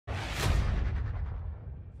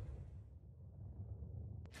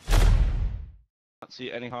not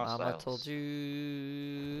see any hostiles. Mama told you.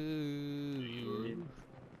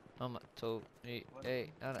 Mama told me.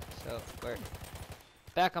 Hey, not so where?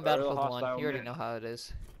 Back on Battlefield 1. You already know how it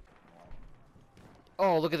is.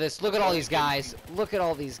 Oh, look at this. Look at all these guys. Look at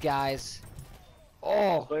all these guys. I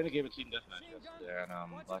was Oh. playing a game of Team Deathmatch yesterday and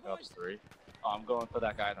Black Ops 3. Oh, I'm going for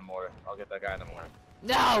that guy in the mortar. I'll get that guy in the mortar.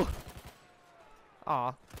 No!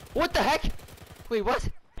 Aw. What the heck? Wait, what?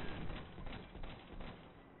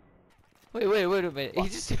 Wait a minute. He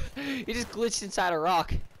just glitched inside a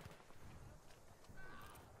rock.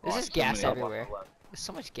 There's just gas everywhere. There's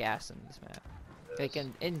so much gas in this map. Like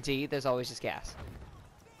in D, there's always just gas.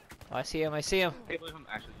 Oh, I see him, I see him. I can't believe I'm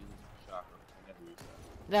actually using the shotgun. I never use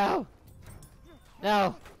that. No!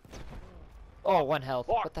 No! Oh, 1 health.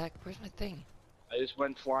 What the heck? Where's my thing? I just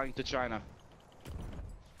went flying to China.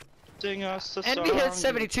 Sing us a song. NB hit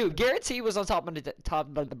 72. Guarantee was on top of the top.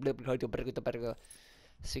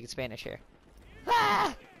 Speaking Spanish here.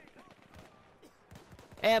 Ah!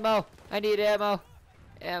 Ammo! I need ammo!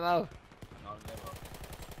 Ammo!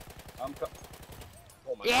 I'm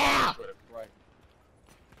oh my Yeah! God,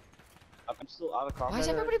 I'm still out of combat. Why is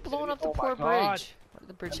everybody blowing up the poor bridge? What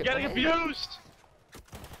the bridge I'm getting abused!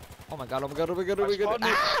 Oh my god, oh my god, oh my god, oh my god.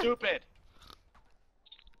 Ah! Stupid!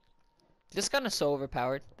 This gun is so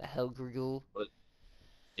overpowered. The Hellgriegel.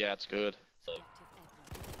 Yeah, it's good. I'm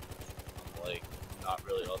like, not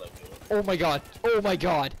really all that good. Oh my god, oh my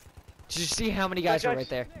god. Did you see how many guys were right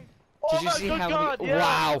there? Did you see how many? Yeah.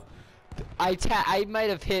 Wow. I might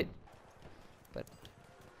have hit. But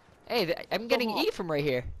hey, I'm getting E from right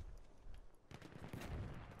here.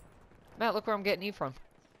 Matt, look where I'm getting E from.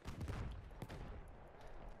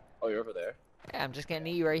 Oh, you're over there? Yeah, I'm just getting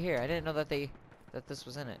E right here. I didn't know that this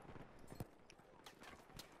was in it.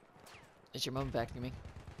 Is your mom vacuuming?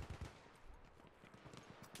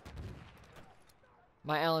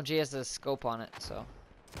 My LMG has a scope on it, so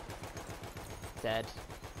dead.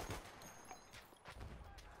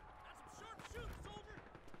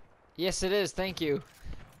 Yes, it is. Thank you.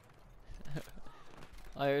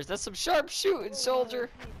 Liars, that's some sharp shooting, soldier.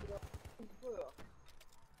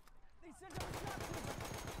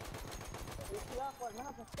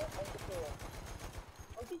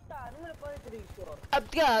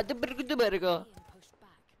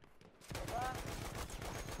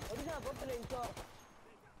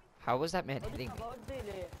 How was that man hitting me?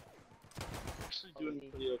 Actually doing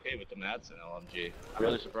pretty okay with the Madsen LMG. I'm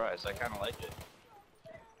really surprised. I kind of like it.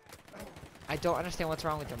 I don't understand what's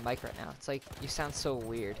wrong with your mic right now. It's like you sound so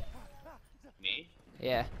weird. Me?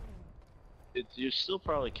 Yeah. You're still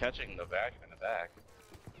probably catching the vacuum in the back.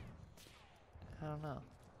 I don't know.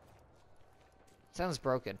 It sounds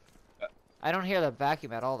broken. I don't hear the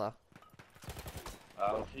vacuum at all though.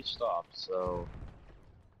 He stopped, so...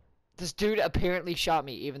 This dude apparently shot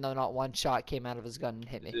me, even though not one shot came out of his gun and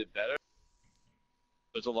hit me. Is it better?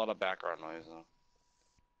 There's a lot of background noise though.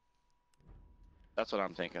 That's what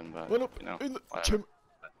I'm thinking, but, you know,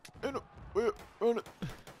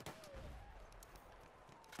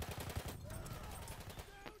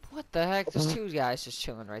 What the heck? There's two guys just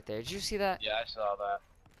chilling right there. Did you see that? Yeah, I saw that.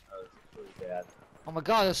 That was pretty bad. Oh my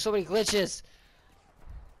god, there's so many glitches!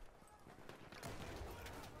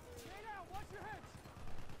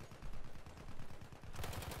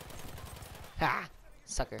 Ha!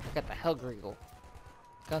 Sucker, I got the Hellgriegel.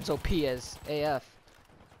 Guns OP as AF.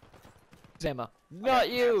 Ammo.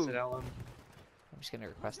 Not you! I'm just gonna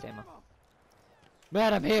request ammo.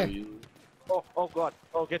 Man, I'm here! Oh god.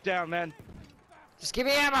 Oh, get down, man. Just give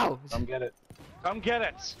me ammo! Come get it. Come get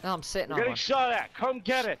it! No, I'm sitting We're on getting one. shot at! Come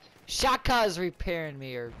get it! Shotgun's repairing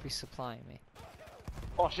me or resupplying me.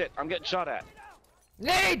 Oh shit, I'm getting shot at.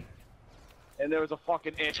 Need! And there was a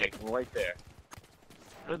fucking intake right there.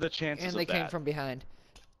 What are the chances And of they that? came from behind.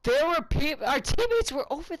 There were people. Our teammates were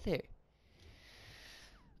over there.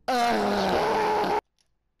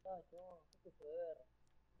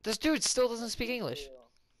 This dude still doesn't speak English.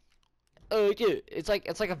 Dude, it's like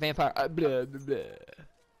a vampire. Blah, blah, blah.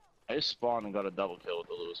 I just spawned and got a double kill with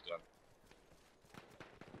the Lewis gun.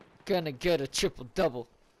 Gonna get a triple double.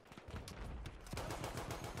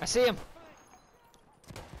 I see him.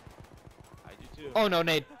 I do too. Oh no,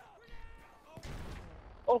 nade.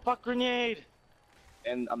 Oh fuck, grenade!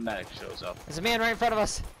 And a medic shows up. There's a man right in front of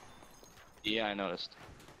us. Yeah, I noticed.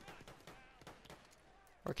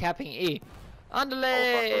 We're capping E. On the fuck,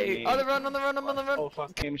 lay! on On the run, on the run, I'm on the run. Oh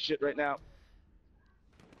fuck, game shit right now.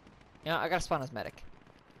 Yeah, I gotta spawn as medic.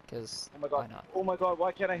 Cause Oh my god. why not? Oh my god,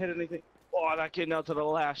 why can't I hit anything? Oh, that kid now to the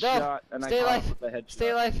last No! shot. And Stay I alive! caught him with the headshot. Stay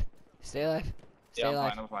alive! Stay alive! Stay Yeah,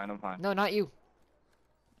 alive! I'm fine, I'm fine. No, not you.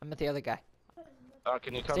 I'm at the other guy.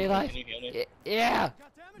 Can you come? Stay alive. Can you heal me? Yeah.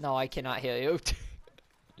 No, I cannot heal you.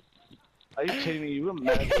 Are you kidding me? You were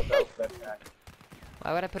mad without that pack.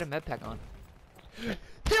 Why would I put a med pack on?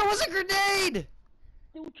 There was a grenade!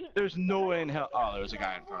 There's no way in hell. Oh, there was a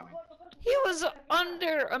guy in front of me. He was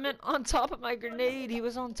under. I meant on top of my grenade. He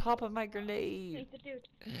was on top of my grenade.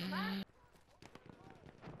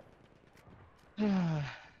 I'm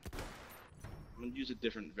gonna use a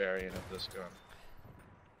different variant of this gun.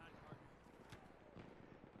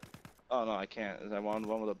 Oh no, I can't. I wanted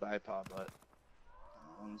one with a bipod, but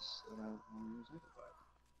one's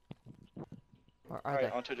Where are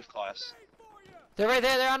Alright, they? onto this class. They're right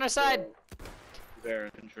there. They're on our side. Their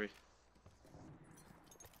infantry.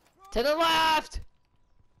 To the left.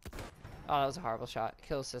 Oh, that was a horrible shot.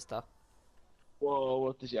 Kill sister. Whoa,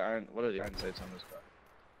 what are the iron sights on this guy?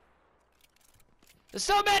 There's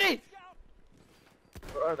so many.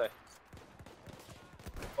 Where are they?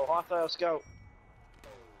 Oh, hostile scout.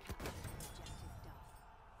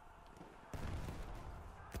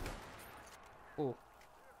 Ooh.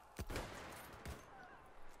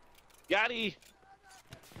 Yachty!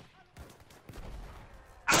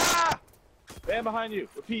 Ah! Man behind you.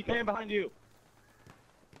 Repeat, man behind you.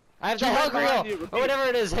 I have the Two men hell behind grill. you, Or whatever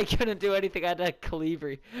it is. I couldn't do anything. I had that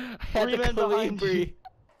Calibri. I had Three the men behind Calibri. you.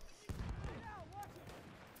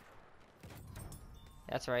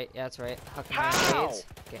 That's right. Yeah, that's right. Hucking How? grenades,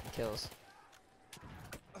 getting kills.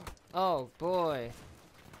 Oh boy.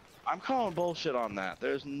 I'm calling bullshit on that.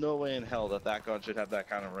 There's no way in hell that that gun should have that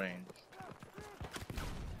kind of range.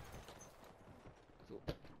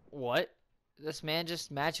 What? This man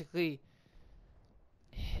just magically.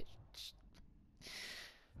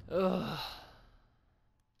 Ugh.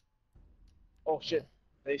 Oh shit.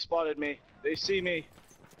 They spotted me. They see me.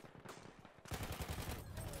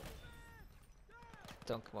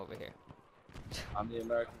 Don't come over here. I'm the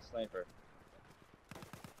American sniper.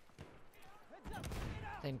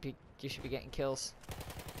 Then you should be getting kills.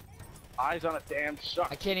 Eyes on a damn shot.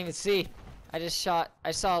 I can't even see. I just shot.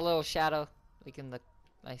 I saw a little shadow, like in the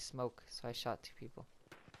nice smoke, so I shot 2 people.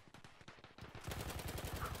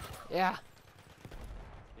 Yeah.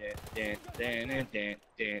 You have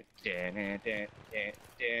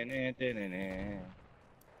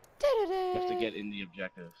to get in the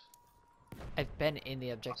objective. I've been in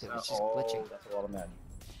the objective. It's just glitching. That's a lot of men.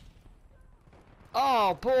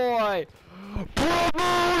 Oh boy!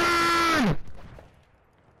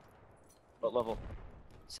 What level?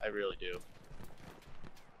 I really do.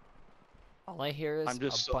 All I hear is I'm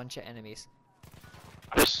just a so- bunch of enemies.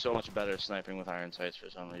 I'm just so much better at sniping with iron sights for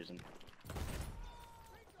some reason.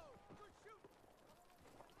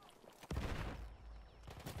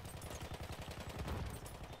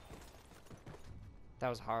 That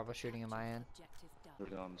was horrible shooting in my end. We're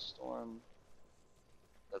going storm.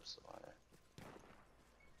 That's the fire.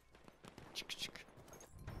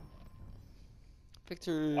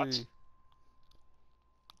 Victory! What?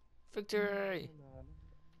 Victory!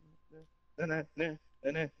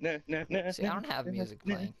 See, I don't have music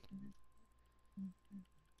playing.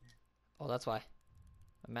 Oh, that's why.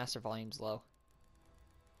 My master volume's low.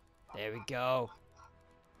 There we go.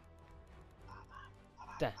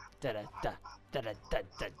 Da da da da da da da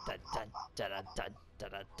da da da da da da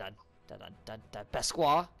da da da da da. Best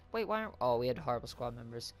squad. Wait, why aren't? Oh, we had horrible squad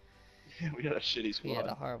members. Yeah, we had a shitty We had a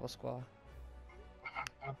squad. horrible squad.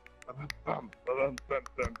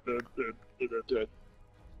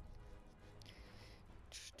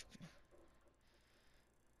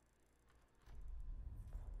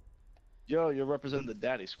 Yo, you're representing the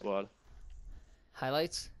daddy squad.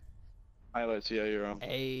 Highlights. Highlights, yeah, you're on.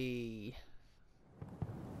 Hey.